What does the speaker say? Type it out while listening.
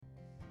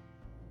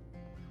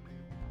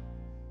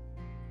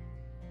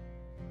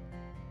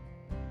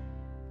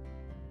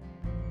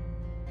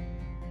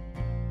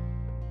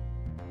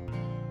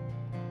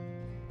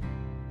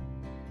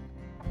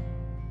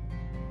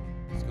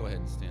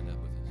stand up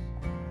with us.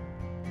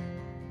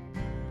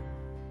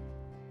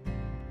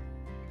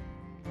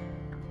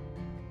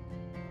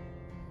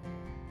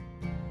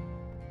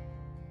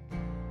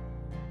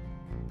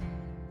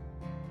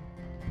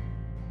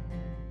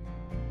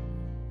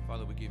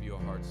 Father, we give you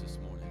our hearts this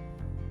morning.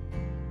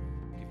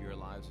 We give you our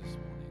lives this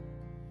morning.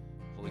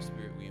 Holy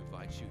Spirit, we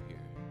invite you here.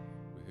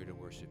 We're here to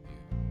worship you.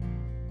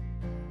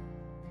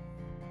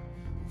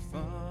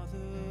 Father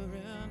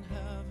in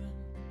heaven,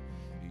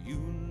 you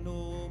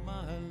know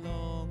my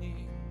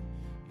longing.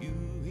 You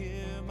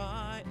hear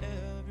my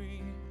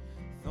every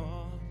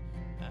thought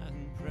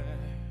and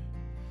prayer.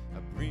 I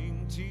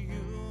bring to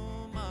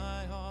you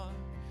my heart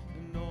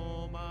and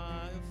all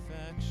my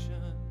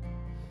affection.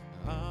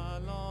 I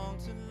long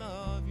to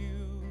love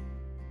you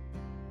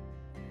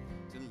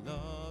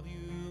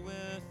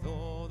with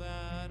all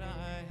that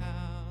I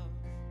have,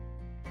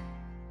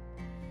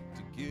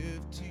 to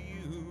give to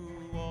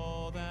you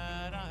all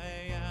that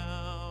I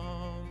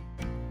am.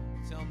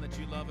 Tell them that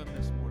you love him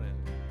this morning.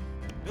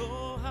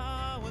 Know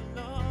how I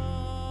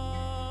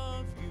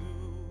love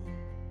you.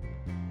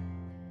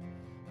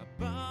 I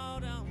bow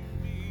down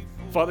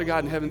before Father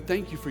God in heaven,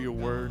 thank you for your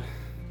word.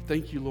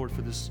 Thank you, Lord,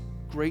 for this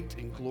great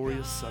and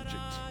glorious subject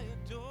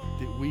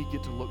that we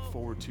get to look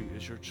forward to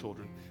as your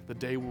children, the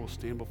day we will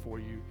stand before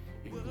you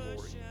in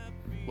glory.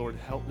 Lord,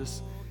 help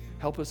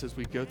us as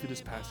we go through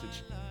this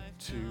passage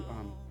to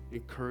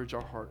encourage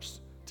our hearts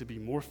to be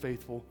more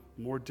faithful,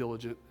 more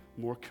diligent,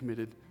 more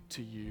committed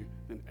to you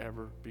than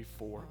ever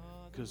before,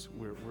 because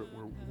we're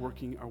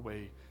working our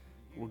way.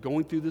 We're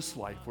going through this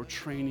life, we're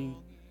training,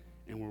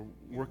 and we're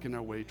working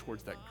our way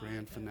towards that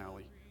grand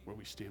finale where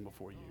we stand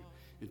before you.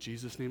 In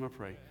Jesus' name I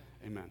pray,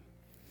 amen.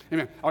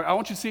 Amen. All right, I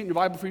want you to see it in your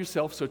Bible for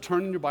yourself, so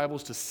turn in your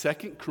Bibles to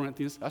 2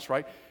 Corinthians. That's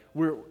right.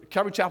 We're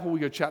Calvary Chapel, we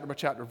go chapter by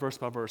chapter, verse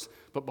by verse.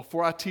 But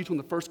before I teach on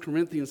the 1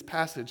 Corinthians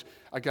passage,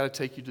 I got to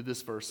take you to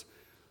this verse.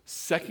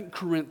 2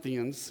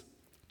 Corinthians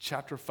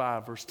chapter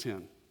 5, verse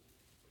 10.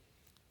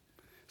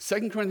 2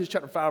 Corinthians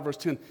chapter 5, verse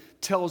 10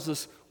 tells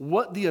us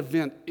what the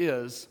event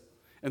is,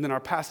 and then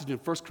our passage in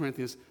 1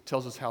 Corinthians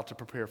tells us how to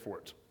prepare for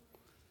it.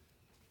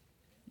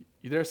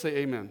 You there? Say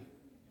amen.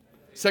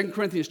 2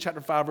 Corinthians chapter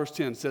 5, verse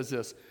 10 says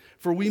this: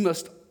 "For we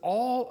must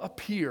all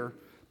appear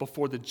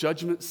before the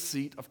judgment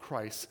seat of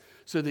Christ,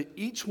 so that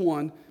each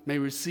one may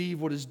receive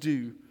what is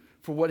due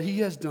for what he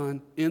has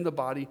done in the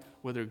body,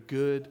 whether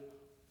good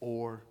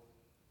or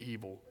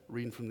evil."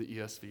 Reading from the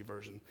ESV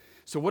version.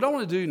 So what I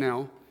want to do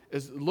now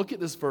is look at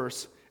this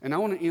verse, and I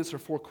want to answer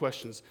 4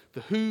 questions: the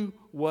who,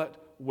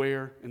 what,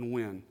 where, and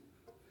when.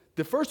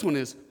 The first one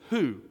is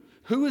who.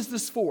 Who is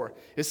this for?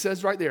 It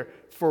says right there,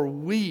 "For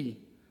we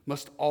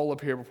must all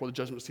appear before the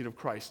judgment seat of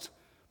Christ."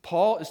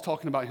 Paul is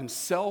talking about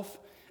himself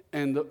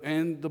and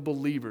the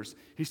believers.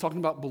 He's talking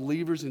about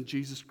believers in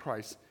Jesus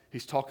Christ.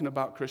 He's talking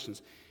about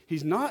Christians.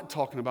 He's not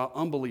talking about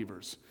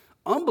unbelievers.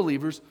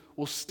 Unbelievers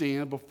will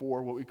stand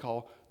before what we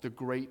call the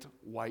great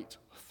white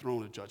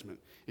throne of judgment.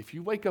 If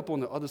you wake up on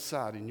the other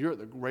side and you're at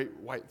the great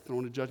white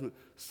throne of judgment,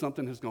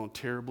 something has gone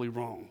terribly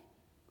wrong.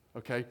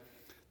 Okay?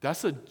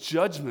 That's a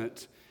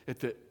judgment at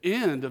the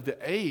end of the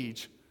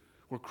age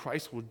where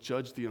Christ will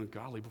judge the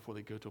ungodly before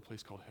they go to a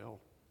place called hell.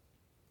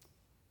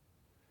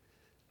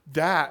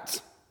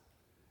 That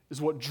is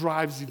what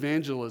drives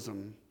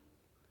evangelism.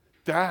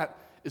 That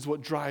is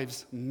what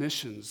drives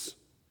missions.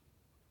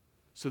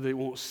 So they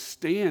won't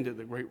stand at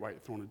the great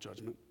white throne of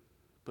judgment,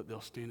 but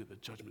they'll stand at the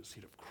judgment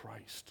seat of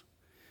Christ.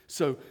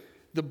 So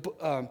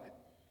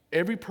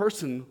every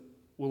person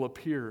will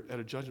appear at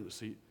a judgment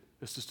seat.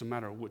 It's just a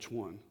matter of which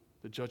one,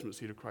 the judgment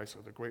seat of Christ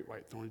or the great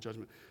white throne of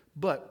judgment.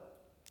 But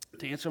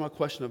to answer my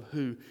question of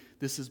who,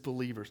 this is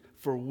believers.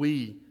 For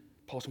we,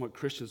 Paul's talking about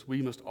Christians,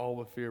 we must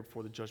all appear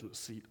before the judgment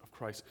seat of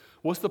Christ.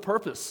 What's the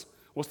purpose?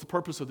 What's the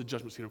purpose of the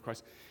judgment seat of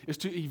Christ? It's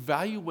to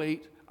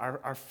evaluate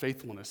our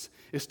faithfulness.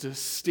 It's to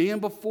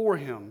stand before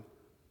him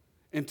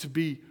and to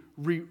be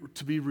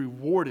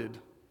rewarded.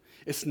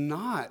 It's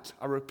not,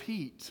 I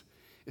repeat,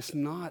 it's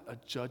not a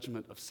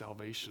judgment of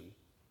salvation.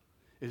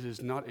 It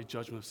is not a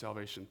judgment of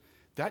salvation.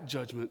 That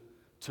judgment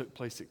took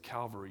place at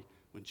Calvary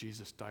when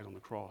Jesus died on the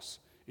cross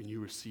and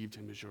you received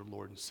him as your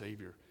Lord and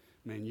Savior.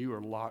 Man, you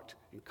are locked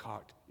and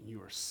cocked and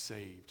you are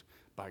saved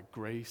by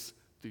grace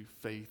through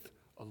faith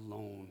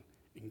alone,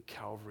 in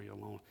Calvary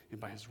alone, and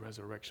by his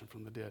resurrection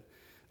from the dead.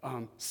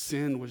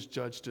 Sin was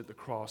judged at the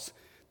cross.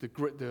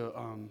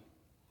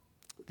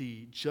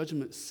 The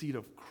judgment seat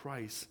of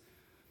Christ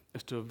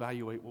is to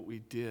evaluate what we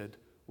did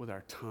with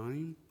our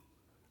time,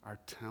 our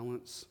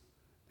talents,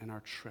 and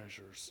our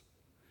treasures.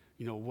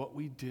 You know, what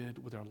we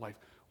did with our life.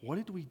 What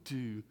did we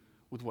do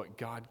with what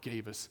God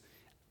gave us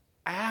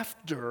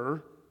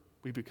after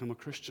we become a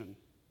Christian?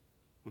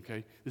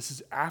 Okay? This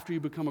is after you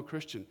become a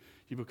Christian.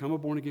 You become a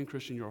born-again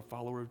Christian. You're a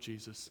follower of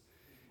Jesus.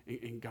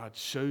 And God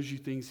shows you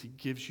things. He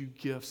gives you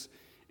gifts.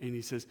 And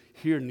he says,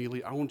 here,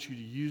 Neely, I want you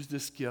to use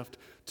this gift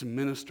to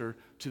minister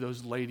to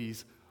those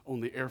ladies on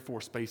the Air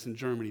Force Base in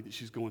Germany that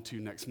she's going to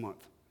next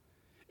month.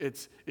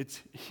 It's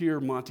here,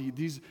 Monty.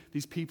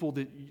 These people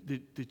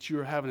that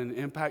you're having an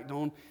impact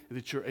on and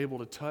that you're able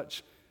to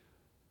touch,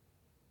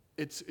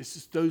 it's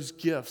just those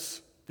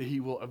gifts that he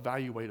will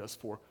evaluate us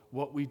for,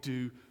 what we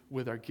do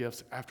with our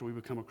gifts after we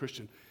become a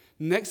Christian.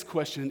 Next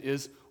question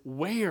is,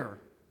 where?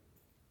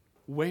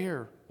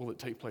 Where will it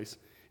take place?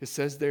 It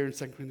says there in 2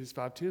 Corinthians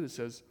 5:10, it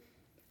says,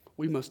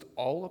 we must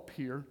all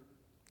appear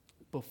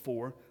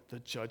before the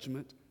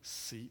judgment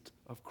seat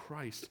of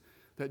Christ.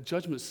 That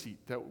judgment seat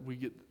that we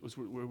get was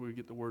where we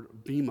get the word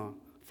bema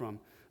from.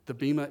 The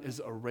bema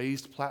is a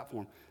raised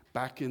platform.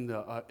 Back in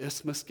the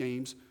Isthmus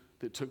Games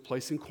that took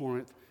place in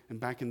Corinth, and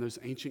back in those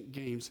ancient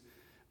games,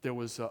 there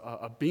was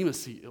a bema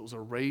seat. It was a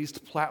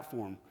raised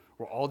platform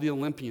where all the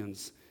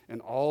Olympians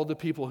and all the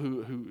people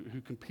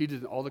who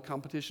competed in all the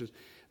competitions,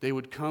 they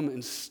would come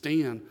and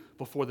stand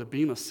before the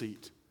bema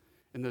seat.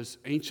 And those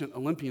ancient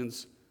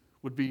Olympians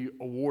would be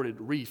awarded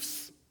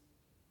wreaths.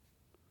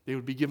 They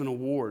would be given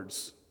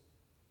awards.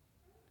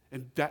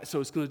 And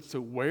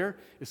so where?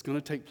 It's going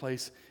to take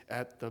place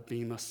at the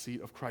bema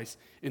seat of Christ.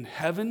 In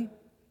heaven,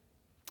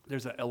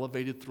 there's an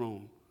elevated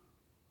throne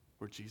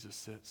where Jesus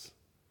sits.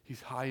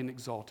 He's high and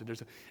exalted.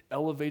 There's an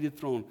elevated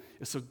throne.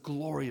 It's a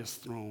glorious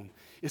throne.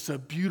 It's a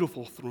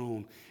beautiful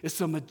throne. It's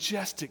a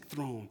majestic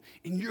throne.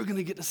 And you're going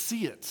to get to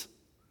see it.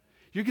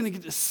 You're going to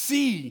get to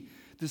see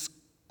this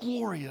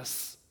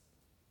glorious,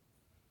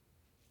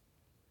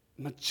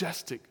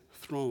 majestic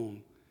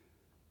throne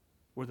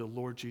where the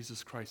Lord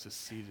Jesus Christ is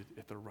seated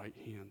at the right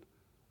hand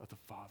of the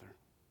Father.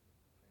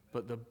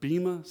 But the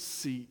bema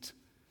seat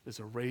is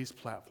a raised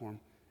platform.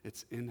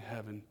 It's in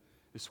heaven.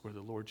 It's where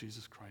the Lord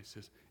Jesus Christ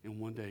is. And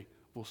one day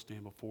we'll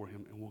stand before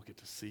him and we'll get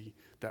to see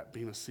that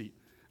bema seat.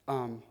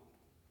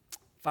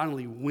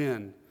 Finally,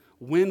 when?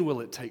 When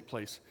will it take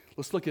place?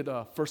 Let's look at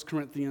 1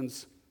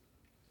 Corinthians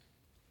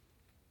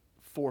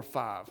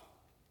 4:5.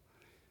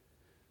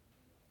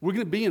 We're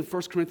going to be in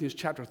 1 Corinthians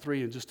chapter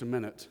 3 in just a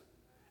minute.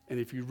 And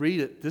if you read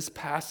it, this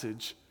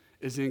passage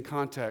is in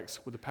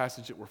context with the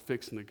passage that we're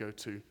fixing to go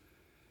to.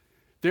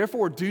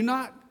 Therefore, do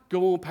not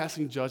go on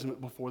passing judgment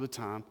before the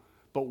time,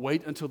 but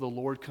wait until the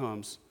Lord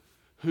comes,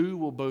 who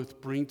will both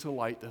bring to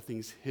light the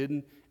things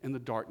hidden in the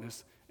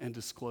darkness and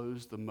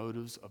disclose the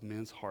motives of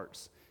men's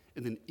hearts.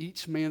 And then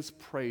each man's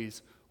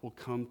praise will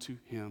come to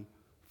him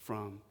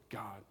from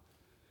God.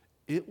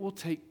 It will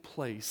take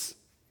place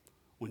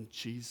when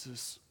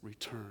Jesus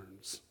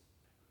returns.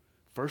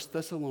 1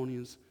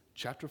 Thessalonians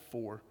chapter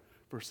 4,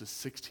 verses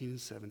 16 and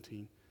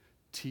 17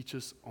 teach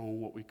us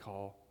on what we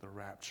call the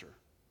rapture.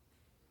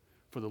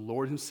 For the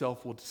Lord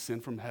himself will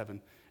descend from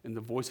heaven, and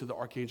the voice of the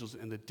archangels,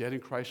 and the dead in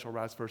Christ shall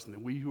rise first, and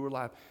then we who are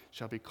alive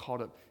shall be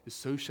caught up, and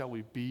so shall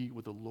we be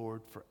with the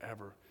Lord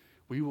forever.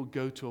 We will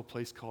go to a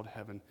place called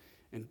heaven,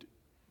 and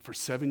for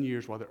 7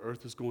 years, while the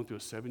earth is going through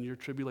a 7-year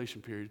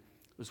tribulation period,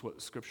 is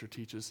what Scripture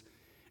teaches,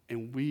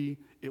 and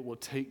it will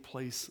take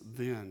place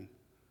then.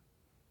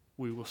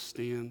 We will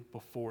stand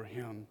before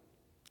him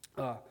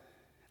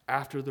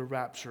after the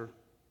rapture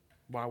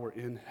while we're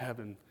in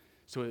heaven.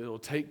 So it will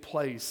take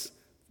place.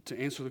 To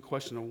answer the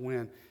question of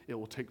when, it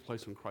will take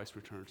place when Christ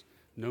returns.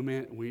 No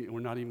man, we're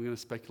not even going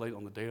to speculate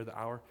on the day or the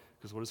hour,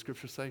 because what does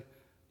Scripture say?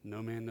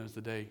 No man knows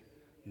the day,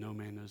 no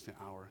man knows the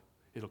hour.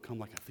 It'll come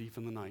like a thief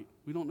in the night.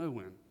 We don't know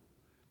when,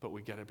 but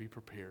we got to be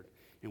prepared.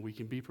 And we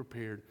can be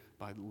prepared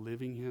by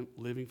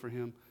living for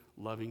him,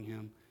 loving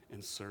him,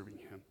 and serving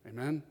him.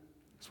 Amen?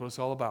 That's what it's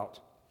all about.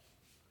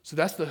 So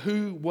that's the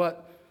who,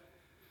 what,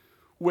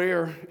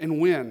 where, and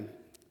when.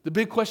 The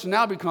big question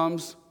now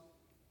becomes,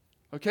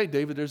 okay,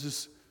 David, there's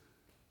this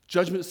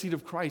judgment seat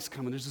of Christ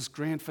coming. There's this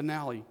grand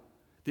finale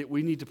that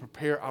we need to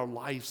prepare our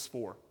lives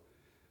for.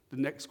 The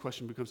next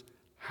question becomes,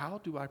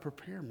 how do I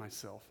prepare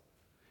myself?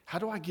 How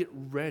do I get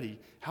ready?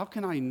 How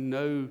can I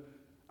know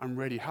I'm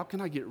ready? How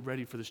can I get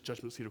ready for this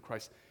judgment seat of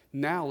Christ?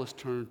 Now let's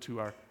turn to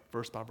our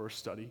verse-by-verse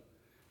study.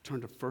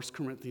 Turn to 1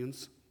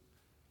 Corinthians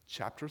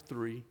chapter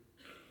 3,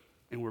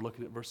 and we're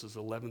looking at verses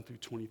 11 through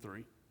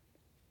 23.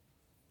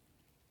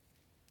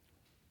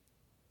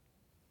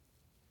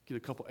 Get a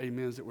couple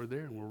amens that were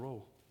there, and we'll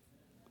roll.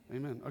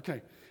 Amen.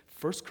 Okay,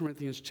 1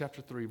 Corinthians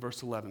chapter 3,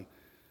 verse 11.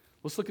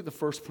 Let's look at the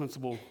first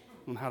principle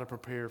on how to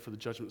prepare for the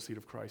judgment seat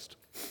of Christ.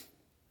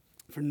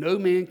 For no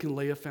man can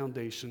lay a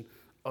foundation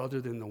other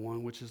than the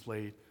one which is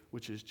laid,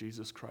 which is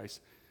Jesus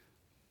Christ.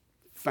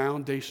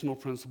 Foundational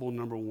principle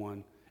number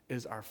 1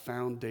 is our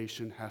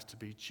foundation has to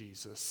be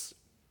Jesus.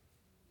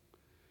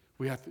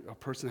 A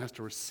person has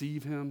to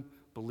receive him,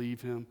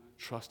 believe him,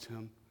 trust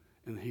him,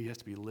 and he has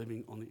to be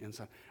living on the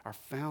inside. Our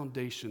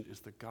foundation is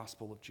the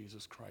gospel of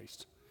Jesus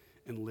Christ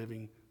and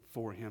living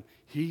for him.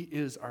 He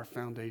is our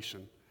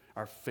foundation,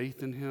 our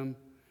faith in him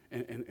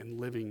and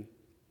living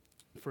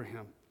for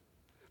him.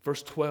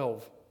 Verse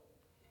 12,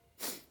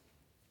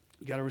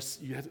 you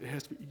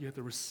have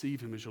to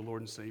receive him as your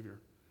Lord and Savior.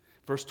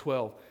 Verse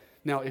 12,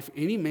 now if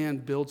any man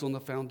builds on the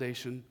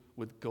foundation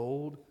with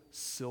gold,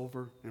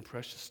 silver, and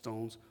precious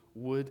stones,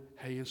 wood,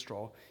 hay, and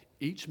straw,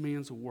 each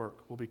man's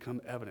work will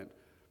become evident,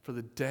 for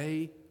the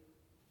day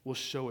will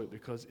show it,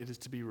 because it is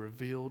to be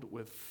revealed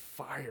with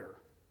fire.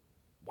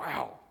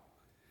 Wow.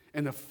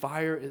 And the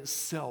fire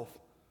itself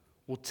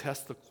will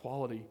test the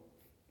quality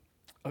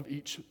of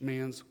each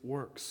man's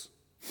works.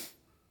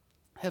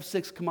 have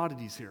 6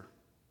 commodities here,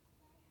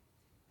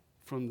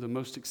 from the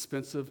most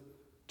expensive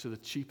to the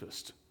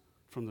cheapest,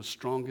 from the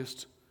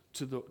strongest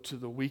to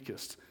the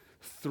weakest.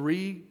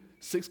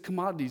 6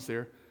 commodities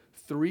there.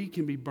 3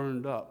 can be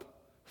burned up.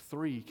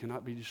 3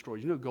 cannot be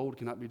destroyed. You know gold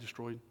cannot be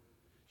destroyed.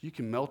 You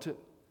can melt it.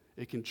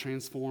 It can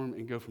transform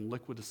and go from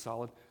liquid to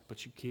solid,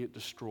 but you can't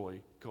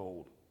destroy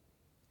gold.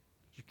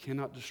 You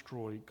cannot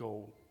destroy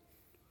gold.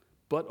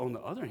 But on the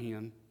other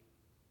hand,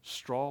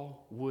 straw,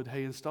 wood,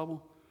 hay, and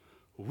stubble,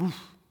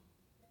 woof,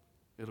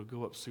 it'll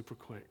go up super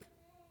quick.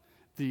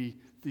 The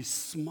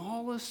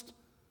smallest,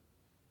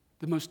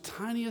 the most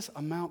tiniest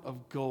amount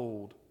of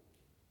gold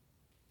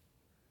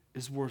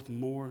is worth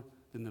more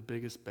than the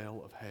biggest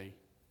bale of hay.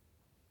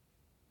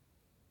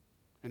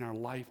 And our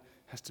life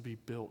has to be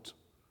built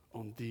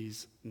on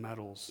these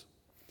metals.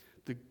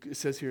 It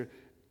says here,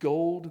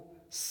 gold,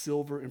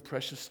 silver, and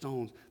precious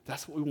stones.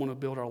 That's what we want to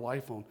build our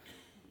life on.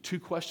 2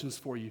 questions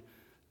for you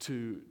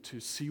to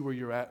see where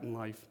you're at in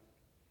life.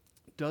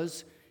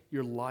 Does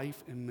your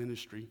life and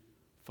ministry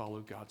follow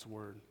God's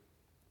word?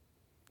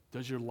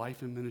 Does your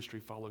life and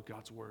ministry follow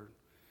God's word?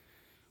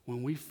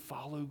 When we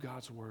follow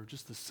God's word,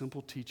 just the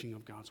simple teaching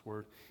of God's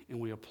word, and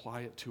we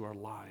apply it to our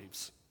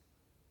lives,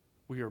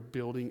 we are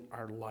building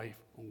our life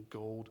on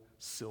gold,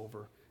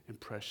 silver, and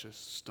precious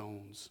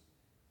stones.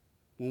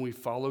 When we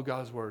follow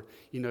God's word,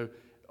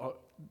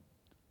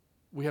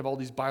 we have all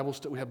these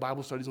we have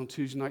Bible studies on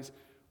Tuesday nights.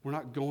 We're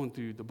not going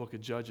through the book of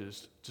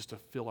Judges just to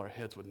fill our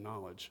heads with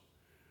knowledge.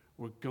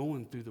 We're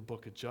going through the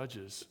book of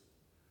Judges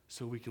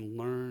so we can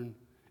learn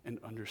and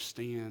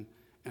understand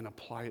and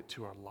apply it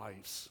to our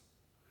lives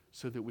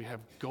so that we have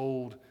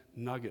gold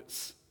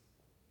nuggets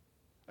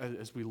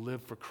as we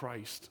live for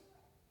Christ.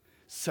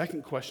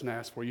 Second question I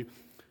ask for you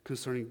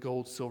concerning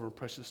gold, silver, and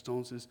precious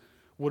stones is,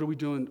 what are we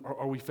doing?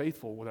 Are we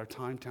faithful with our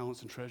time,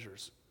 talents, and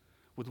treasures?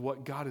 With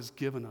what God has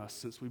given us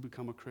since we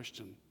become a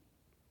Christian?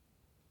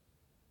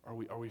 Are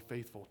we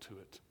faithful to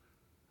it?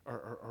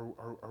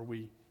 Are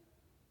we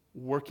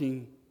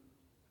working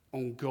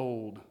on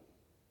gold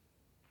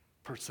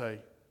per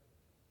se?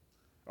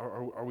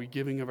 Are we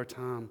giving of our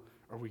time?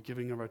 Are we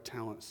giving of our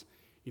talents?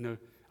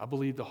 I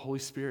believe the Holy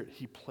Spirit,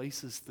 he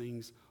places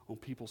things on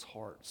people's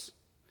hearts.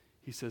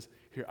 He says,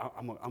 here,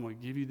 I'm going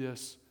to give you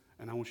this,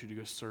 and I want you to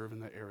go serve in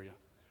that area.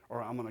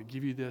 Or I'm going to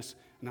give you this,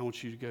 and I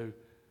want you to go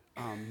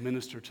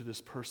minister to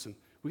this person.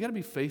 We got to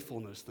be faithful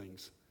in those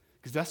things,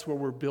 because that's where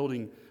we're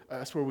building.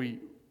 That's where we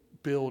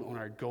build on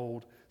our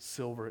gold,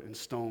 silver, and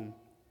stone.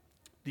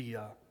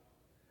 The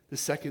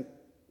second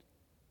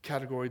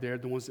category there,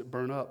 the ones that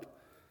burn up,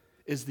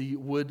 is the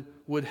wood,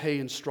 hay,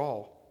 and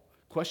straw.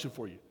 Question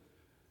for you: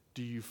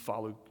 do you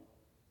follow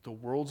the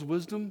world's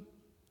wisdom,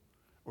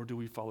 or do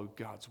we follow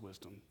God's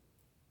wisdom?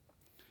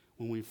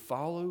 When we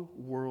follow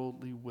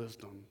worldly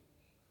wisdom,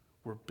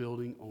 we're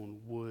building on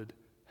wood,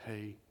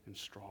 hay, and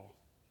straw.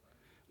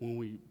 When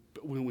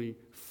we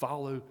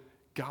follow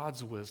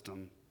God's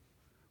wisdom,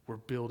 we're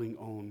building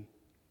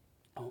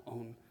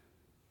on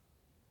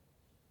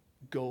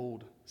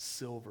gold,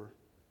 silver,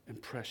 and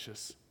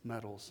precious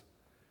metals.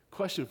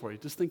 Question for you,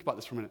 just think about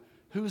this for a minute.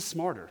 Who is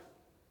smarter?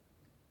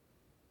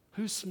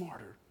 Who's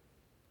smarter?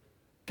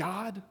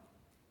 God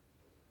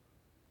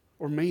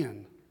or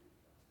man?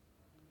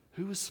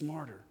 Who is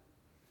smarter?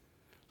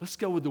 Let's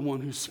go with the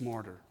one who's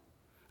smarter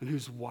and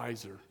who's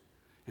wiser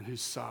and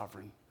who's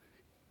sovereign.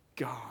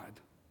 God.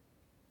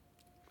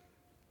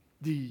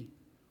 The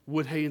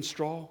wood, hay, and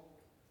straw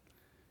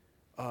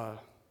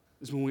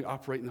is when we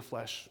operate in the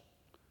flesh,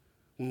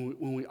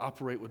 when we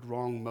operate with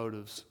wrong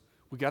motives.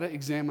 We got to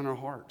examine our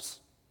hearts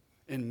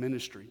in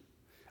ministry.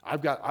 I'm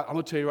going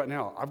to tell you right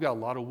now, I've got a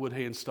lot of wood,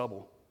 hay, and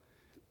stubble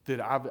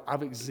that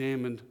I've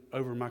examined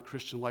over my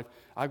Christian life.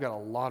 I've got a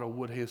lot of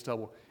wood, hay, and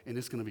stubble, and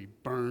it's going to be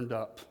burned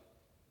up.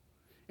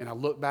 And I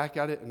look back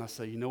at it and I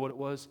say, you know what it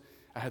was?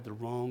 I had the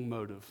wrong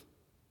motive.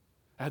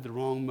 I had the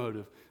wrong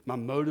motive. My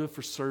motive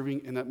for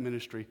serving in that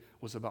ministry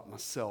was about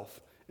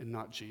myself and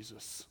not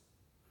Jesus.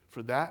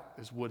 For that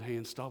is wood, hay,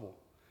 and stubble.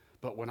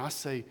 But when I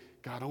say,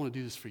 God, I want to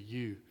do this for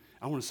you,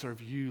 I want to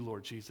serve you,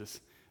 Lord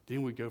Jesus,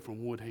 then we go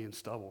from wood, hay, and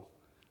stubble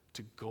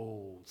to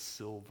gold,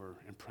 silver,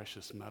 and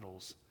precious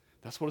metals.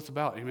 That's what it's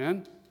about,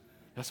 amen?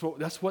 That's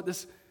what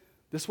this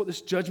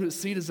judgment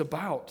seat is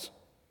about,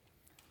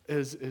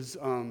 is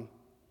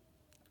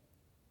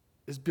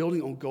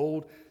building on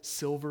gold,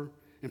 silver,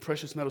 and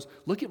precious metals.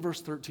 Look at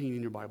verse 13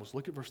 in your Bibles.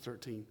 Look at verse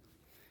 13.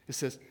 It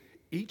says,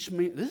 each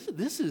man,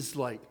 this is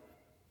like,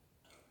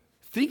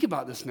 think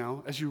about this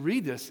now as you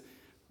read this,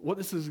 what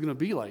this is going to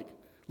be like.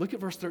 Look at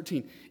verse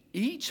 13.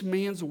 Each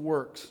man's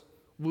works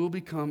will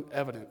become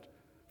evident,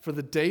 for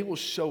the day will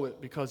show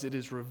it, because it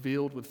is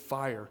revealed with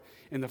fire,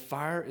 and the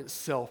fire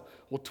itself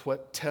will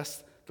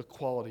test the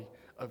quality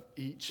of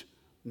each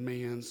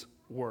man's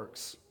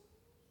works.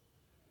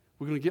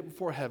 We're going to get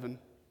before heaven,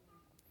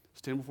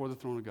 stand before the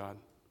throne of God.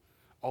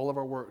 All of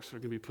our works are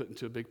going to be put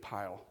into a big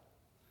pile.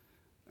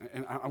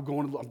 And I'm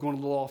going a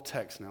little off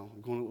text now.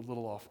 I'm going a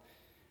little off.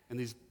 And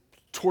these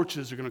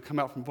torches are going to come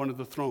out from front of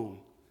the throne.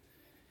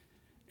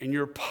 And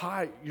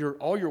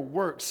all your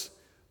works,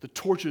 the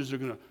torches are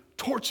going to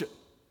torch it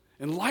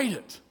and light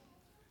it.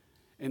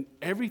 And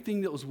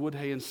everything that was wood,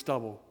 hay, and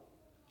stubble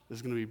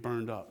is going to be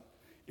burned up.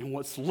 And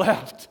what's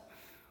left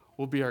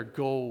will be our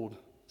gold,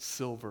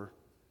 silver,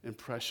 and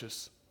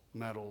precious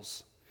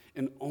metals.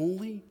 And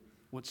only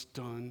what's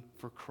done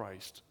for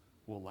Christ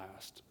will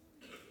last.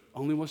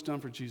 Only what's done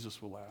for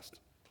Jesus will last.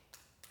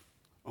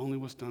 Only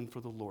what's done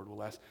for the Lord will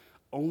last.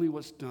 Only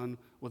what's done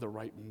with a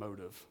right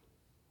motive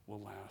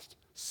will last.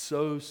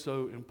 So,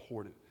 so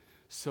important.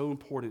 So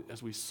important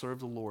as we serve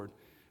the Lord.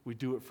 We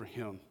do it for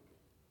Him.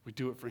 We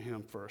do it for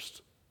Him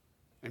first.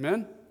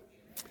 Amen?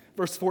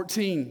 Verse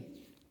 14.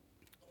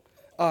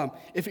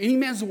 If any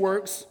man's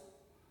works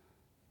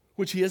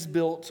which he has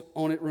built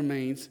on it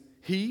remains,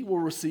 he will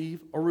receive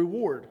a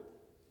reward.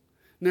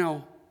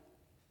 Now,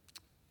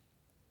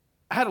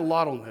 I had a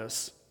lot on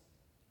this.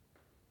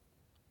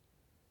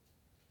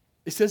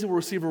 It says it will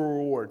receive a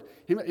reward.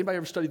 Anybody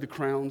ever studied the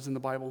crowns in the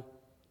Bible?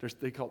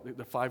 They call it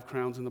the 5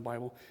 crowns in the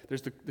Bible.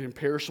 There's the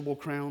imperishable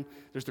crown.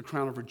 There's the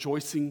crown of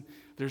rejoicing.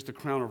 There's the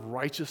crown of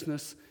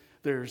righteousness.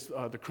 There's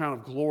the crown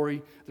of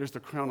glory. There's the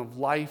crown of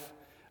life.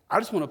 I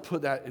just want to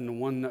put that in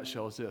one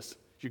nutshell as this.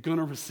 You're going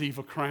to receive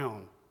a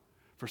crown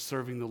for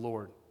serving the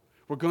Lord.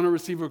 We're going to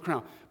receive a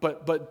crown.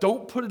 But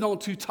don't put it on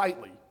too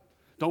tightly.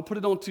 Don't put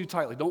it on too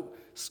tightly. Don't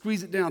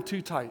squeeze it down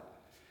too tight.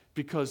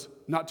 Because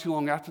not too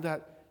long after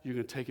that, you're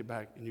going to take it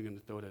back and you're going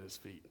to throw it at His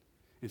feet.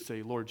 And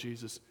say, Lord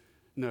Jesus,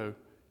 no,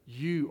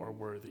 You are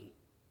worthy.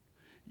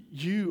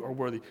 You are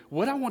worthy.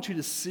 What I want you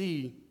to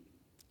see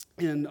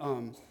in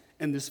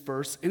this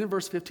verse, and in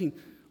verse 15,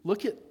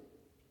 look at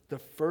the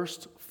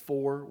first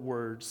 4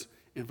 words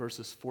in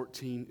verses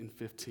 14 and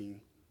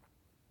 15.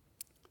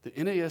 The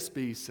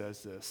NASB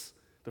says this,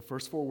 the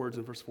first 4 words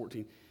in verse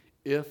 14,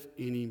 if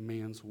any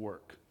man's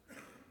work.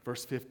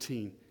 Verse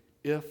 15,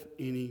 if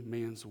any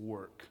man's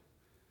work.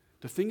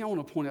 The thing I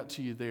want to point out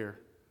to you there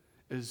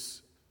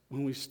is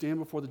when we stand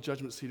before the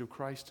judgment seat of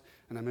Christ,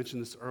 and I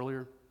mentioned this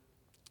earlier,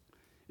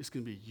 it's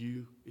going to be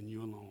you and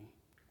you alone.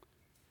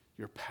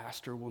 Your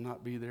pastor will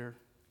not be there.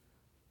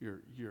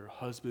 Your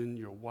husband,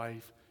 your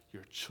wife,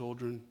 your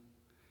children.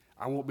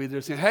 I won't be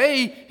there saying,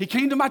 hey, he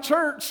came to my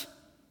church.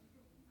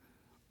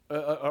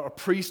 A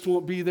priest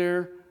won't be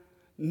there.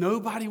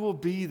 Nobody will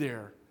be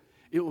there.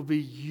 It will be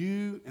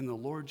you and the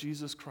Lord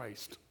Jesus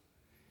Christ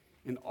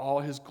in all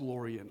His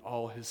glory and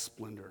all His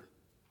splendor,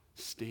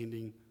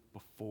 standing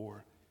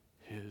before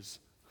His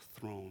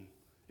throne.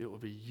 It will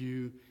be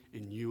you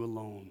and you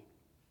alone.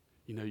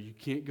 You know, you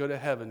can't go to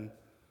heaven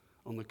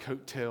on the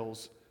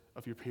coattails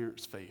of your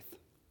parents' faith.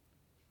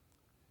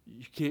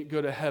 You can't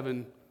go to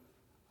heaven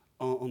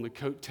on the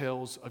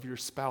coattails of your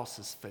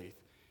spouse's faith.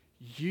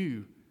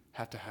 You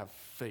have to have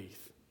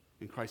faith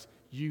in Christ.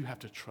 You have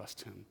to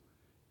trust Him.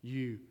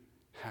 You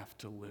have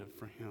to live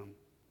for Him,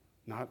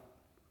 not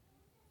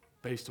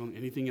based on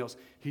anything else.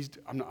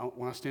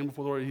 When I stand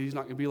before the Lord, He's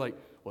not going to be like,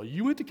 well,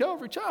 you went to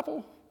Calvary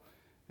Chapel.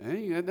 And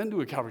He didn't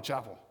do a Calvary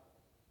Chapel.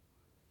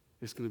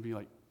 It's going to be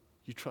like,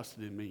 you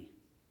trusted in me.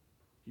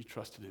 You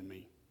trusted in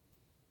me.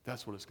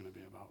 That's what it's going to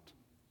be about.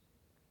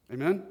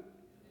 Amen?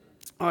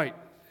 All right,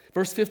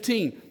 verse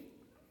 15.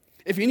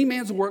 If any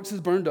man's works is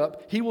burned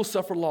up, he will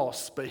suffer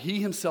loss, but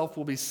he himself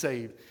will be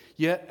saved,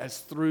 yet as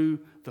through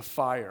the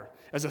fire.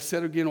 As I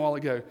said again a while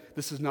ago,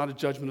 this is not a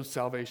judgment of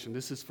salvation.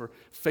 This is for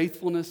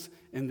faithfulness,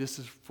 and this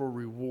is for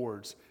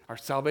rewards. Our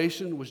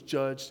salvation was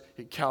judged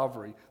at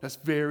Calvary. That's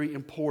very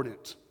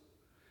important,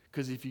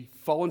 because if you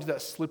fall into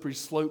that slippery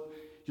slope,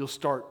 you'll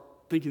start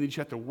thinking that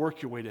you have to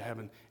work your way to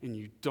heaven, and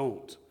you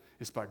don't.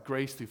 It's by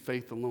grace through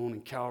faith alone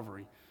in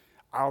Calvary.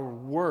 Our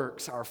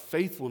works, our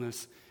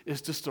faithfulness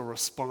is just a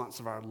response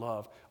of our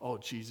love. Oh,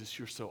 Jesus,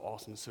 you're so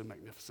awesome and so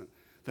magnificent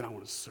that I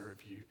want to serve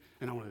you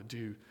and I want to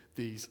do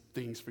these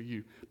things for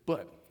you.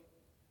 But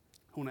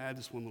I want to add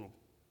this one little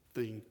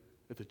thing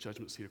at the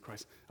judgment seat of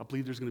Christ. I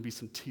believe there's going to be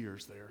some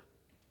tears there.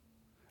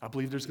 I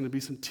believe there's going to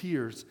be some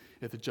tears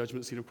at the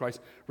judgment seat of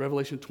Christ.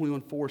 Revelation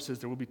 21:4 says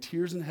there will be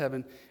tears in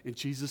heaven and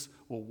Jesus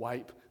will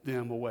wipe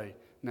them away.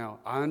 Now,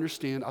 I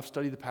understand, I've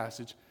studied the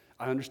passage.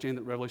 I understand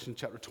that Revelation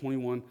chapter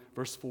 21,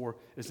 verse 4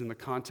 is in the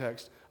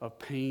context of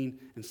pain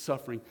and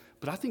suffering.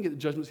 But I think at the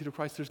judgment seat of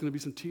Christ, there's going to be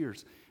some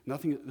tears.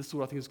 And this is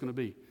what I think it's going to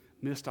be.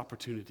 Missed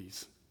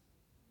opportunities.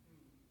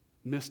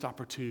 Missed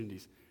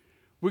opportunities.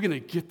 We're going to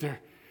get there.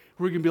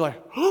 We're going to be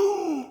like,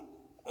 oh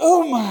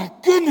my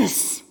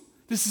goodness.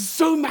 This is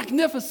so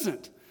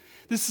magnificent.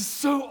 This is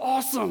so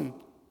awesome.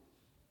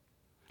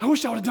 I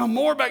wish I would have done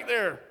more back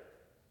there.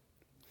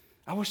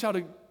 I wish I would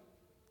have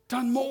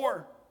done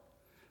more.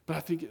 But I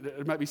think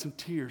there might be some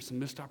tears, some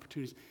missed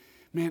opportunities.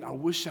 Man, I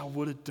wish I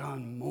would have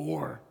done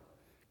more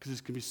because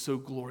it's going to be so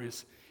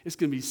glorious. It's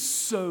going to be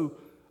so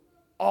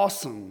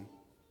awesome.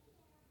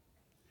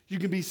 You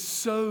can be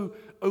so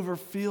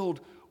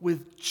overfilled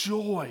with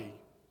joy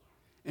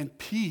and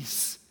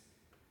peace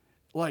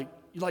like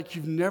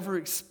you've never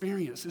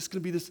experienced. It's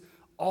going to be this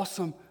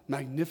awesome,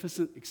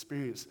 magnificent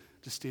experience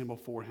to stand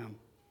before Him.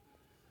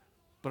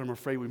 But I'm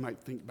afraid we might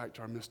think back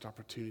to our missed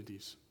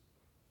opportunities.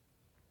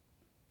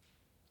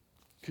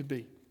 Could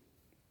be.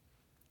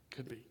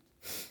 Could be.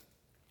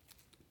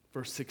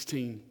 Verse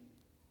 16.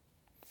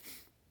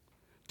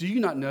 Do you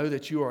not know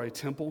that you are a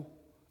temple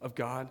of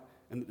God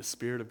and that the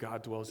Spirit of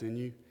God dwells in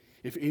you?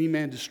 If any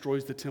man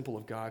destroys the temple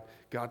of God,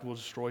 God will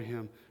destroy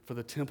him. For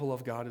the temple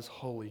of God is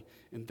holy,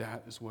 and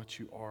that is what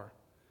you are.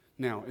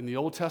 Now, in the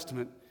Old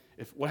Testament,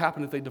 what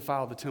happened if they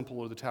defiled the temple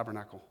or the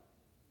tabernacle?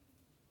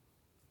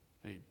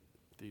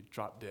 They'd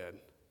drop dead.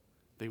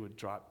 They would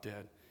drop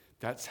dead.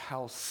 That's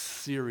how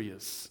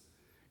serious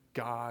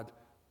God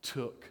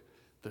took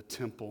the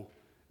temple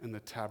and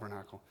the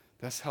tabernacle.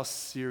 That's how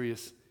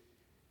serious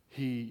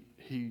he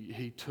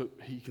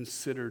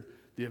considered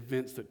the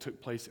events that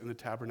took place in the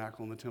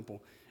tabernacle and the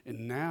temple.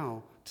 And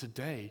now,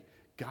 today,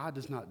 God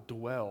does not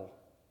dwell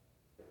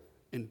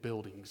in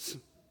buildings,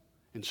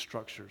 in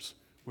structures.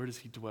 Where does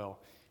he dwell?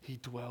 He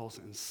dwells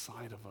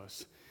inside of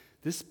us.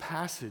 This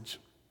passage,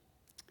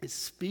 it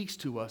speaks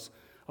to us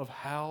of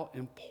how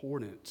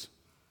important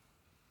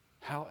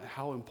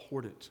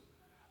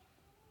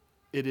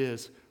it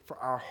is for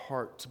our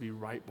heart to be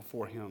right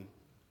before him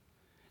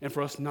and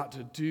for us not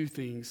to do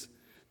things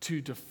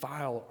to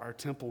defile our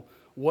temple.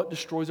 What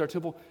destroys our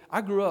temple?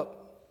 I grew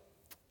up,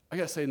 I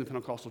got to say, in the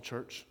Pentecostal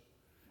church,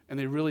 and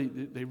they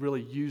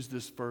really used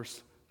this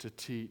verse to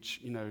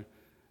teach,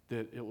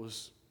 that it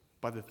was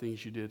by the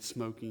things you did,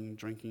 smoking,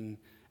 drinking,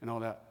 and all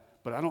that.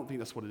 But I don't think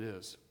that's what it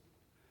is.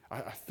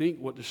 I think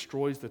what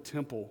destroys the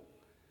temple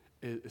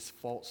is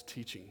false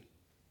teaching.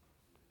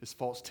 It's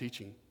false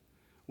teaching.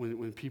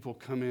 When people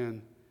come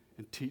in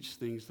and teach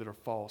things that are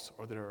false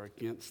or that are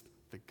against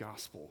the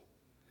gospel,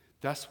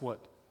 that's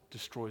what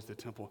destroys the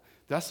temple.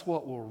 That's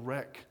what will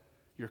wreck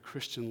your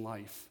Christian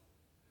life,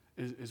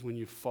 is when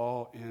you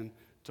fall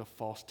into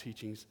false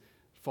teachings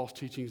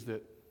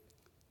that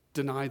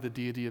deny the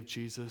deity of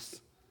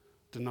Jesus,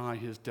 deny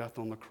his death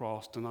on the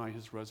cross, deny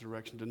his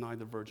resurrection, deny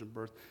the virgin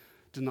birth,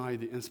 deny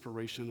the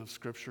inspiration of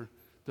Scripture.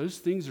 Those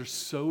things are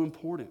so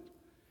important.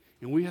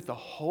 And we have to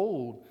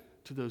hold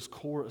to those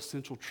core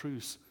essential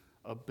truths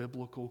of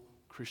biblical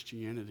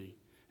Christianity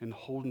and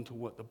holding to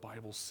what the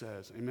Bible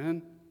says.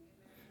 Amen?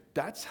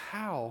 That's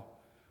how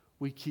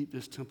we keep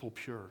this temple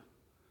pure.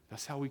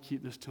 That's how we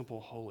keep this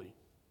temple holy,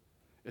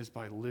 is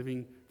by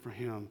living for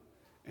him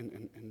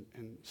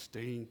and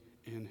staying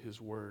in his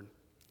word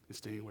and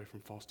staying away from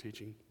false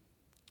teaching.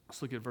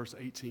 Let's look at verse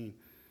 18. It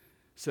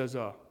says,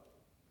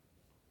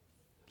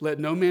 let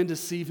no man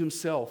deceive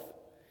himself.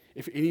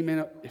 If any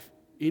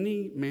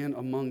man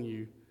among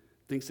you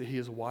thinks that he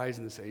is wise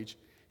in this age,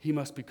 he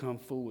must become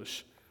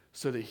foolish,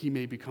 so that he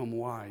may become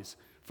wise.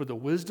 For the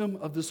wisdom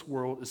of this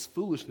world is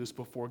foolishness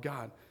before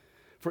God.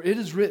 For it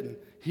is written,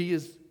 he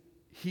is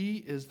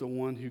the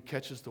one who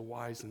catches the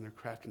wise in their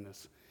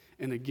craftiness.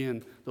 And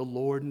again, the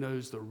Lord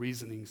knows the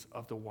reasonings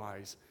of the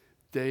wise.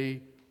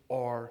 They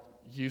are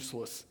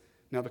useless.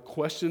 Now, the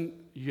question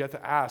you have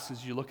to ask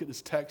as you look at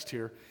this text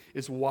here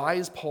is, why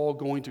is Paul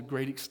going to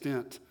great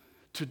extent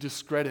to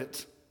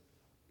discredit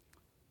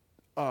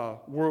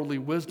worldly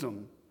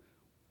wisdom?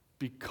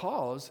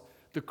 Because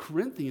the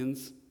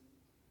Corinthians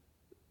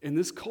in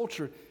this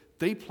culture,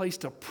 they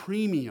placed a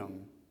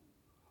premium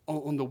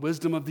on the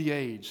wisdom of the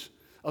age,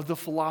 of the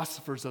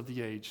philosophers of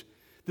the age.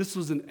 This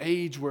was an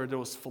age where there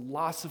was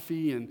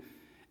philosophy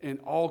and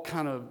all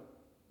kind of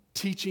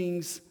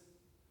teachings.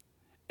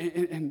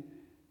 And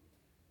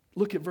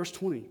look at verse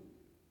 20.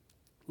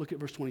 Look at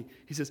verse 20.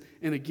 He says,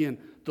 and again,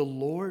 the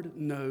Lord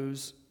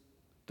knows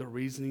the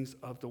reasonings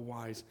of the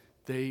wise.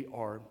 They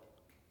are,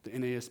 the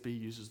NASB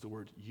uses the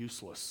word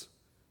useless.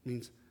 It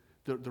means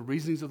the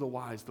reasonings of the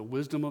wise, the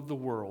wisdom of the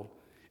world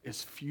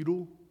is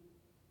futile,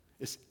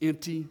 it's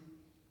empty,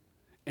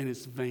 and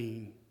it's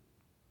vain.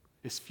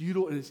 It's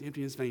futile and it's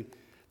empty and it's vain.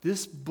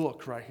 This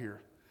book right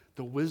here,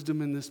 the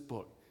wisdom in this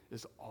book,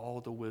 is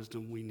all the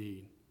wisdom we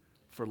need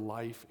for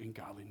life and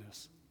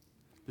godliness.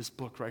 This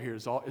book right here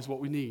is what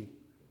we need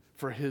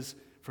for his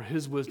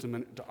wisdom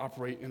and to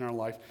operate in our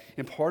life.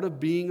 And part of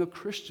being a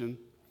Christian,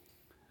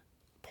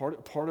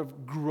 part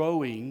of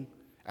growing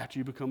after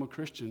you become a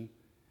Christian,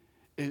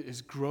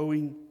 is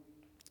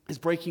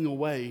breaking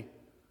away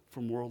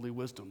from worldly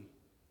wisdom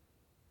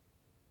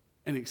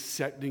and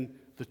accepting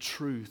the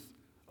truth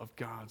of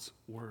God's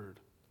word.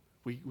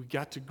 We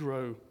got to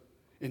grow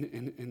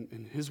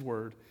in his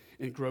word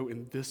and grow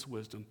in this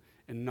wisdom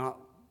and not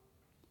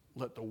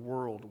let the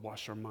world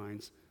wash our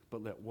minds,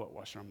 but let what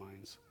wash our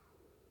minds?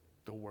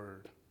 The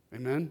word.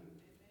 Amen?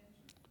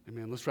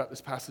 Amen. Let's wrap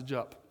this passage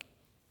up.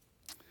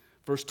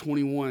 Verse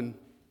 21.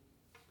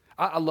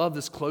 I love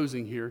this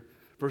closing here,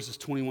 verses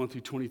 21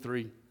 through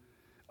 23.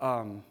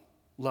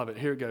 Love it.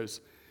 Here it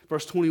goes.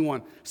 Verse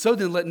 21. So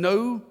then let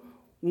no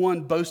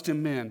one boast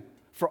in men,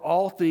 for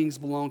all things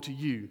belong to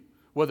you,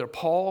 whether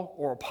Paul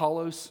or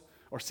Apollos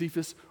or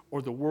Cephas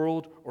or the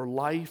world or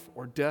life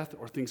or death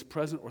or things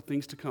present or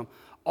things to come.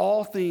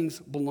 All things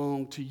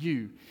belong to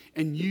you,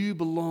 and you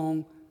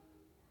belong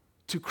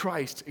to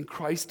Christ, and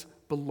Christ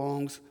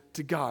belongs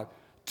to God.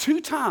 2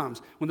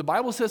 times, when the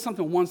Bible says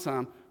something one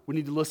time, we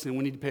need to listen and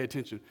we need to pay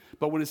attention.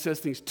 But when it says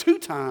things 2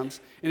 times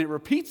and it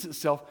repeats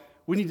itself,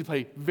 we need to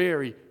pay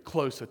very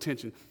close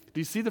attention. Do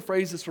you see the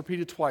phrase that's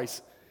repeated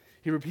twice?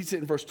 He repeats it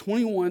in verse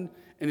 21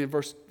 and in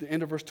the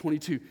end of verse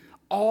 22.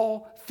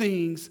 All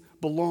things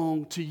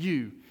belong to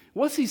you.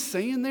 What's he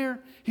saying there?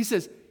 He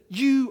says,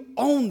 you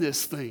own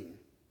this thing.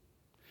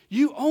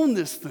 You own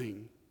this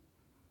thing.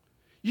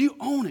 You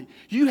own it.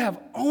 You have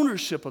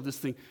ownership of this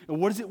thing.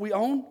 And what is it we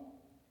own?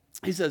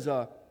 He says,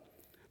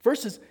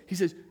 he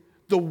says,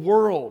 the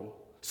world.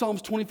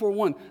 Psalms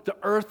 24:1, the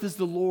earth is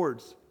the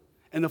Lord's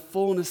and the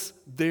fullness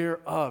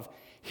thereof.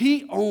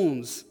 He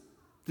owns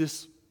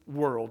this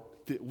world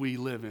that we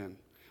live in.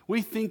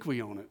 We think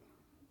we own it.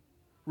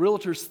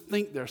 Realtors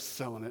think they're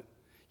selling it.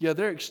 Yeah,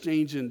 they're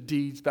exchanging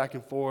deeds back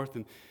and forth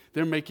and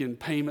they're making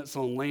payments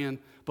on land,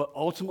 but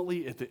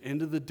ultimately at the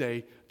end of the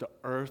day, the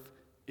earth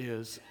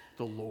is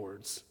the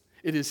Lord's.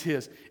 It is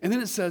his. And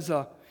then it says,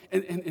 and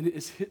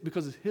it's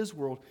because it's his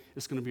world,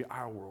 it's going to be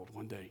our world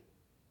one day.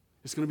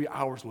 It's going to be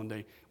ours one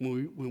day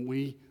when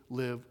we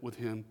live with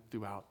him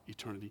throughout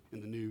eternity in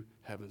the new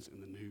heavens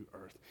and the new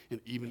earth, and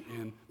even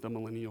in the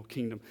millennial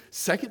kingdom.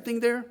 Second thing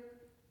there,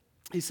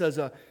 he says,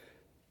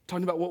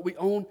 talking about what we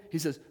own, he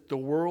says, the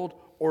world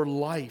or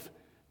life.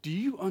 Do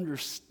you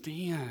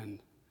understand?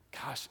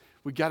 Gosh,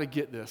 we got to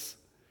get this.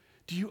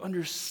 Do you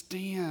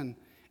understand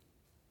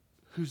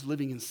who's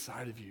living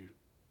inside of you?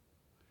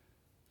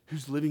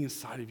 Who's living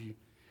inside of you?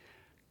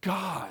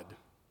 God,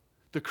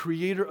 the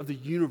creator of the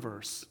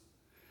universe,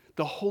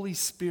 the Holy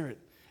Spirit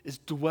is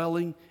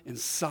dwelling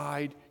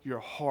inside your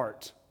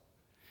heart.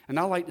 And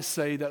I like to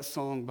say that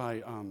song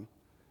by,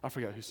 I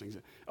forgot who sings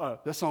it.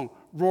 That song,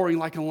 Roaring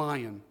Like a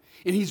Lion.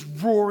 And he's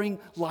roaring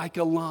like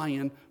a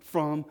lion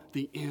from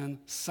the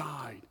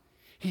inside.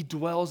 He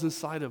dwells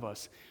inside of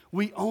us.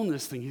 We own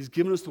this thing. He's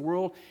given us the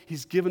world.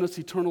 He's given us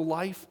eternal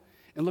life.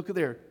 And look at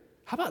there.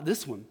 How about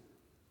this one?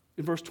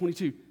 In verse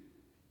 22,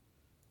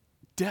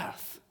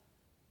 death.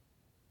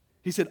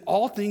 He said,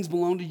 all things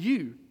belong to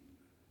you.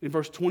 In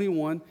verse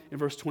 21 and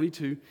verse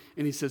 22,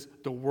 and he says,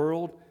 the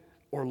world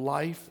or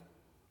life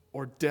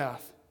or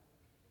death.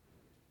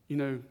 You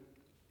know,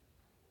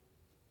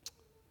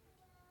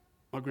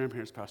 my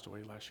grandparents passed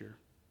away last year.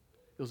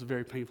 It was a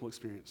very painful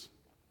experience.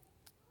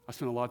 I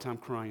spent a lot of time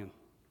crying.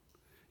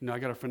 You know, I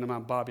got a friend of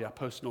mine, Bobby. I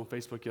posted on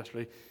Facebook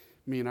yesterday.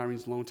 Me and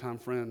Irene's longtime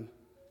friend.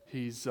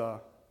 He's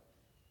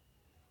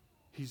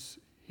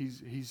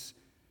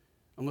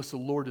unless the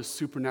Lord just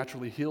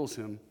supernaturally heals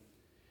him,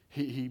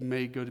 he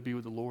may go to be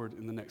with the Lord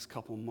in the next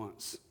couple of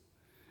months.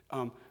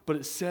 But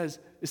it says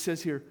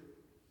here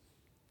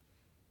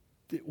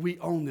that we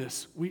own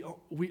this. We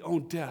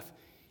own death,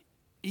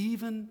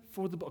 even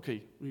for the.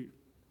 Okay, let me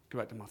go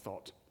back to my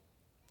thought.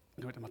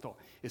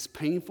 It's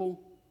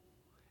painful.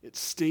 It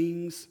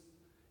stings.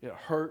 It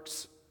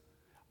hurts.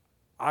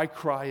 I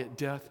cry at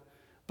death.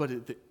 But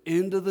at the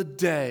end of the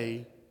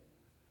day,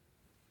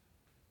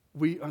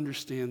 we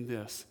understand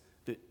this,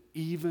 that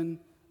even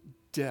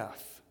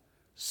death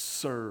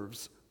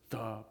serves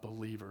the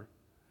believer.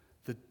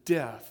 The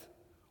death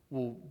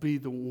will be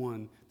the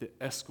one that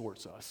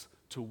escorts us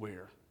to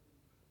where?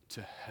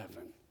 To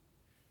heaven,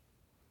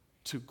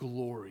 to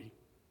glory.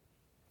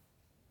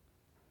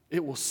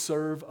 It will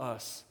serve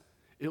us.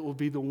 It will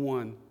be the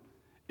one.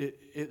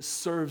 It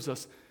serves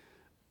us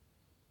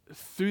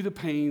through the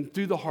pain,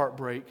 through the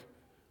heartbreak.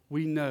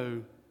 We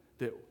know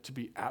that to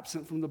be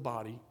absent from the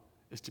body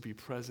is to be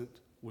present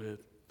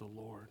with the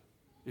Lord.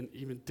 And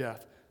even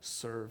death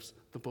serves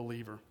the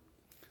believer.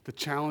 The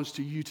challenge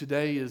to you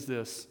today is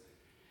this.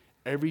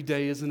 Every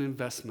day is an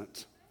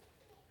investment.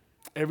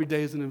 Every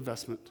day is an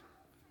investment.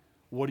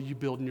 What are you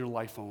building your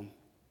life on?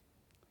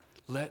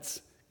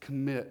 Let's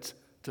commit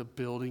to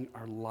building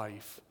our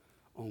life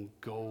on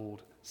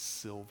gold,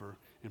 silver,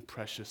 and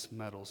precious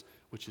metals,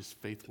 which is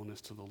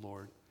faithfulness to the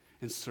Lord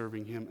and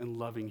serving him and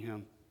loving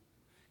him,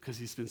 because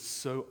he's been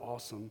so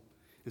awesome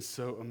and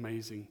so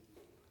amazing.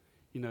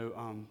 You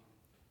know,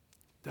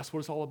 that's what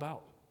it's all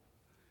about,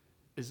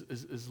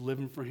 is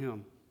living for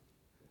him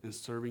and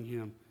serving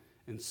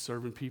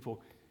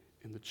people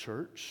in the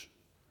church,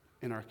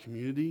 in our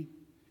community,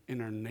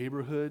 in our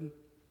neighborhood,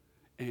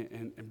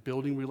 and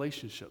building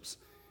relationships.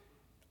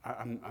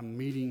 I'm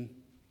meeting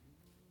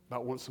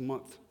about once a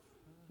month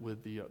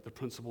with the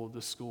principal of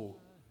this school,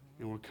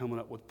 and we're coming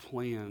up with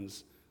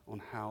plans on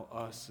how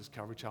us as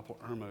Calvary Chapel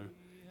Irmo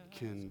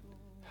can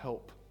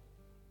help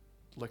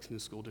Lexington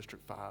School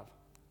District 5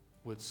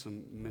 with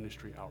some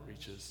ministry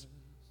outreaches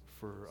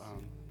for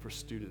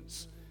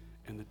students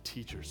and the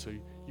teachers. So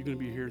you're going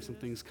to be hearing some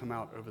things come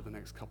out over the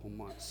next couple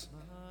months.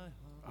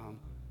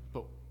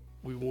 But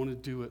we want to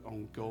do it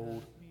on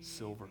gold,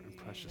 silver, and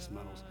precious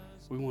metals.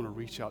 We want to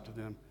reach out to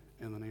them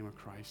in the name of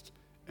Christ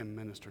and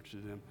minister to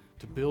them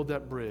to build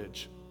that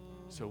bridge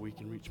so we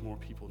can reach more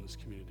people in this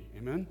community.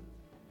 Amen?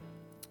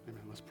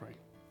 Amen. Let's pray.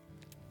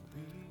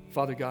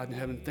 Father God in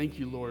heaven, thank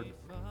you, Lord,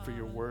 for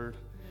your word.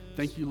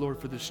 Thank you, Lord,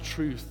 for this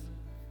truth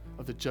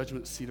of the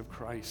judgment seat of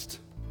Christ.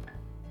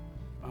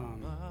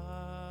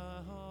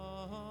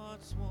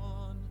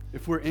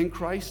 If we're in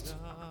Christ,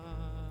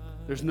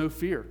 there's no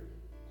fear.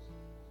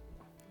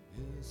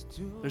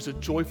 There's a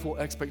joyful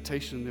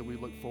expectation that we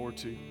look forward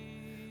to.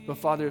 But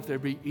Father, if there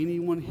be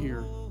anyone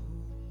here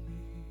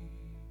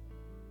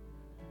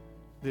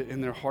that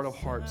in their heart of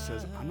hearts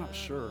says, I'm not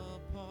sure.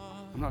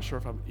 I'm not sure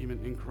if I'm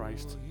even in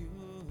Christ.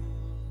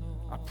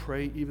 I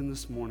pray even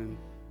this morning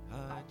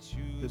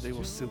that they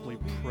will simply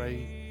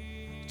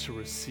pray to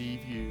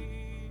receive you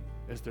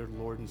as their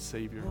Lord and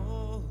Savior.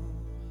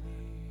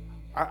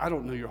 I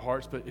don't know your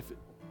hearts, but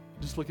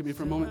just look at me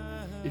for a moment.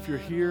 If you're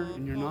here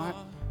and you're not,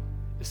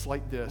 it's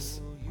like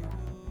this.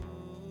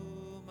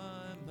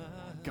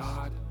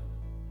 God,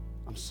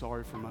 I'm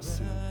sorry for my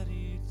sin.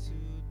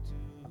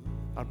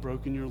 I've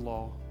broken your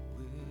law,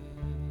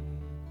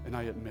 and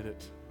I admit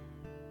it.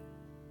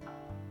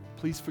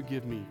 Please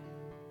forgive me.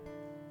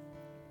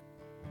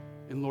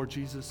 And Lord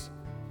Jesus,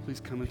 please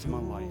come into my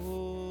life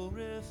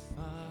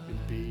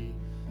and be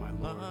my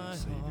Lord and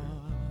Savior.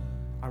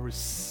 I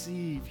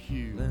receive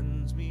you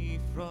as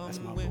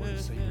my Lord and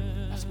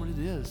Savior. That's what it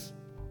is.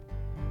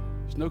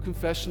 There's no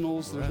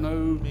confessionals. There's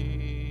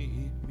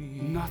nothing.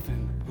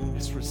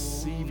 It's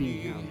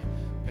receiving him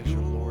as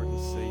your Lord and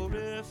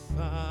Savior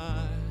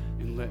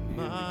and letting him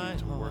begin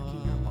to work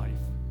in your life.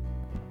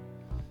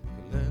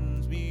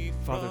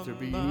 Father, if there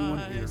be anyone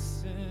here,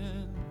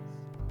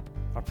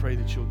 I pray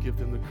that you'll give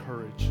them the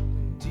courage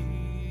to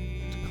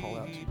call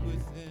out to you.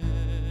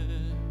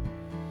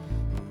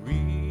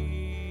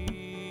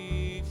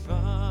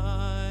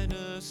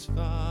 Refiner's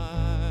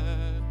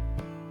fire,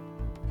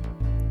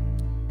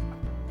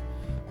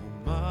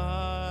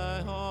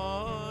 my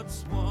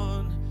heart's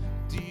one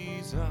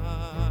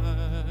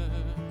desire.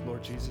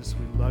 Lord Jesus,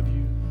 we love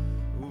you.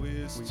 We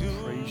is praise to you.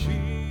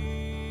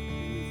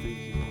 And we thank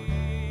you, Lord,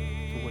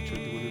 for what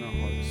you're doing in our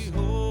hearts.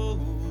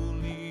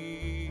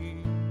 holy,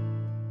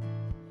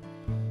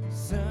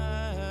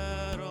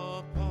 set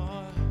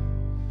apart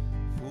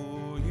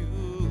for you,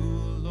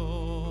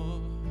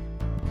 Lord.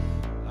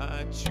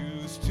 I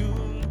choose to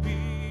be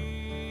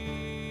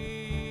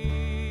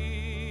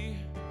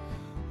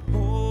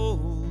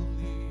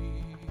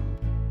holy,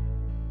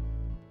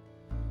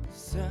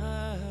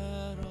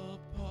 set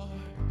apart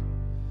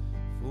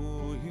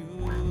for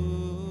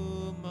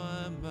you,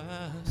 my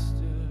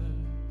Master,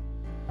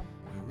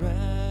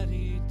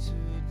 ready to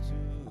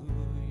do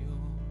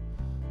your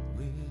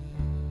will.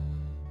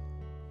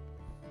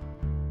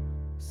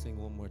 Sing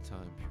one more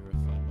time,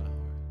 purify my heart.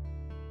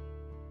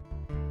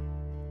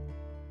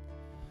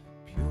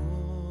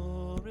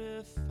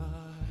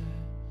 Purify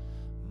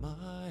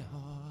my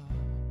heart.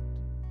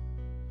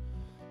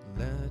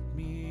 Let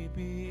me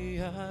be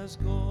as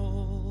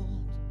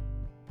gold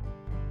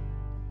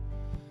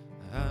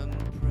and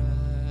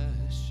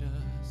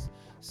precious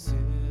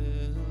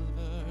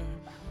silver.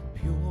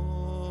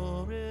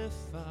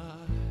 Purify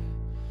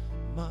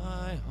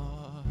my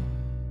heart.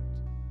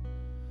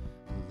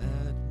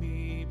 Let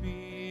me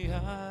be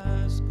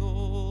as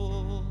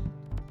gold,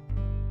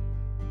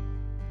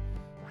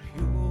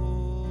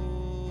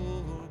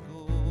 pure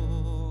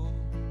gold.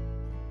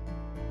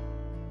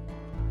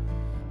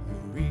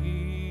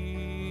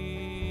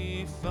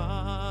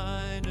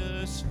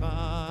 Refiner's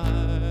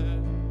fire,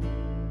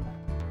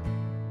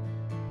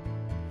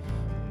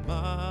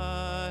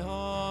 my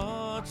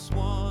heart's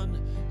one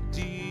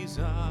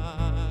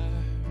desire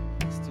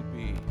is to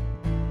be,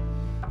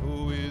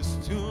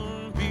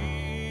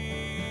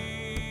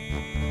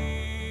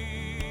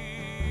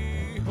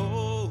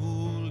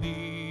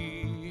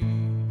 holy,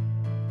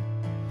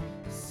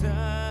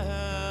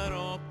 set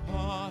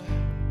apart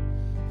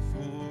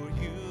for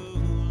you,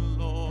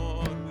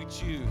 Lord. We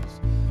choose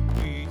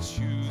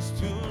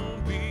to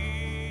be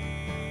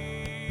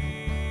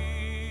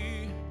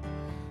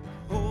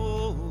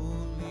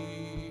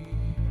holy,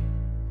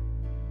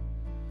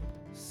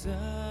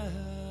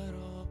 set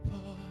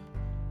apart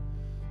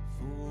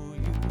for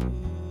you,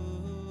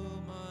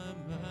 my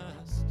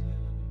Master,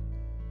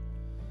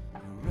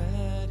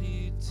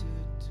 ready to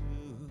do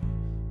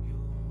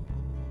your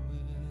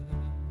will.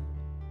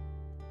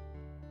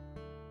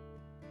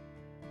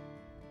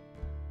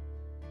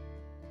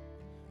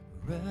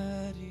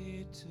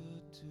 Ready to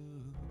do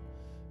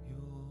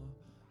your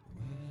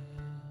will.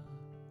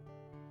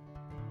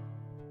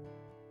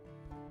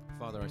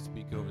 Father, I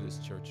speak over this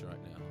church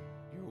right now,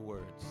 your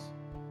words,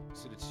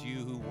 so that it's you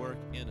who work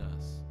in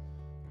us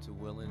to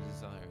will and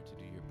desire to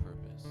do your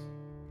purpose.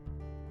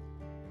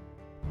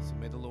 So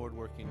may the Lord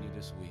work in you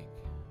this week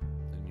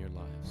and in your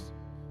lives,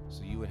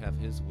 so you would have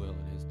his will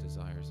and his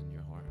desires in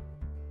your heart.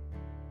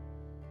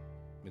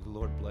 May the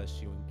Lord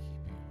bless you and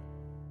keep you.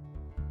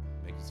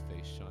 Make his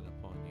face shine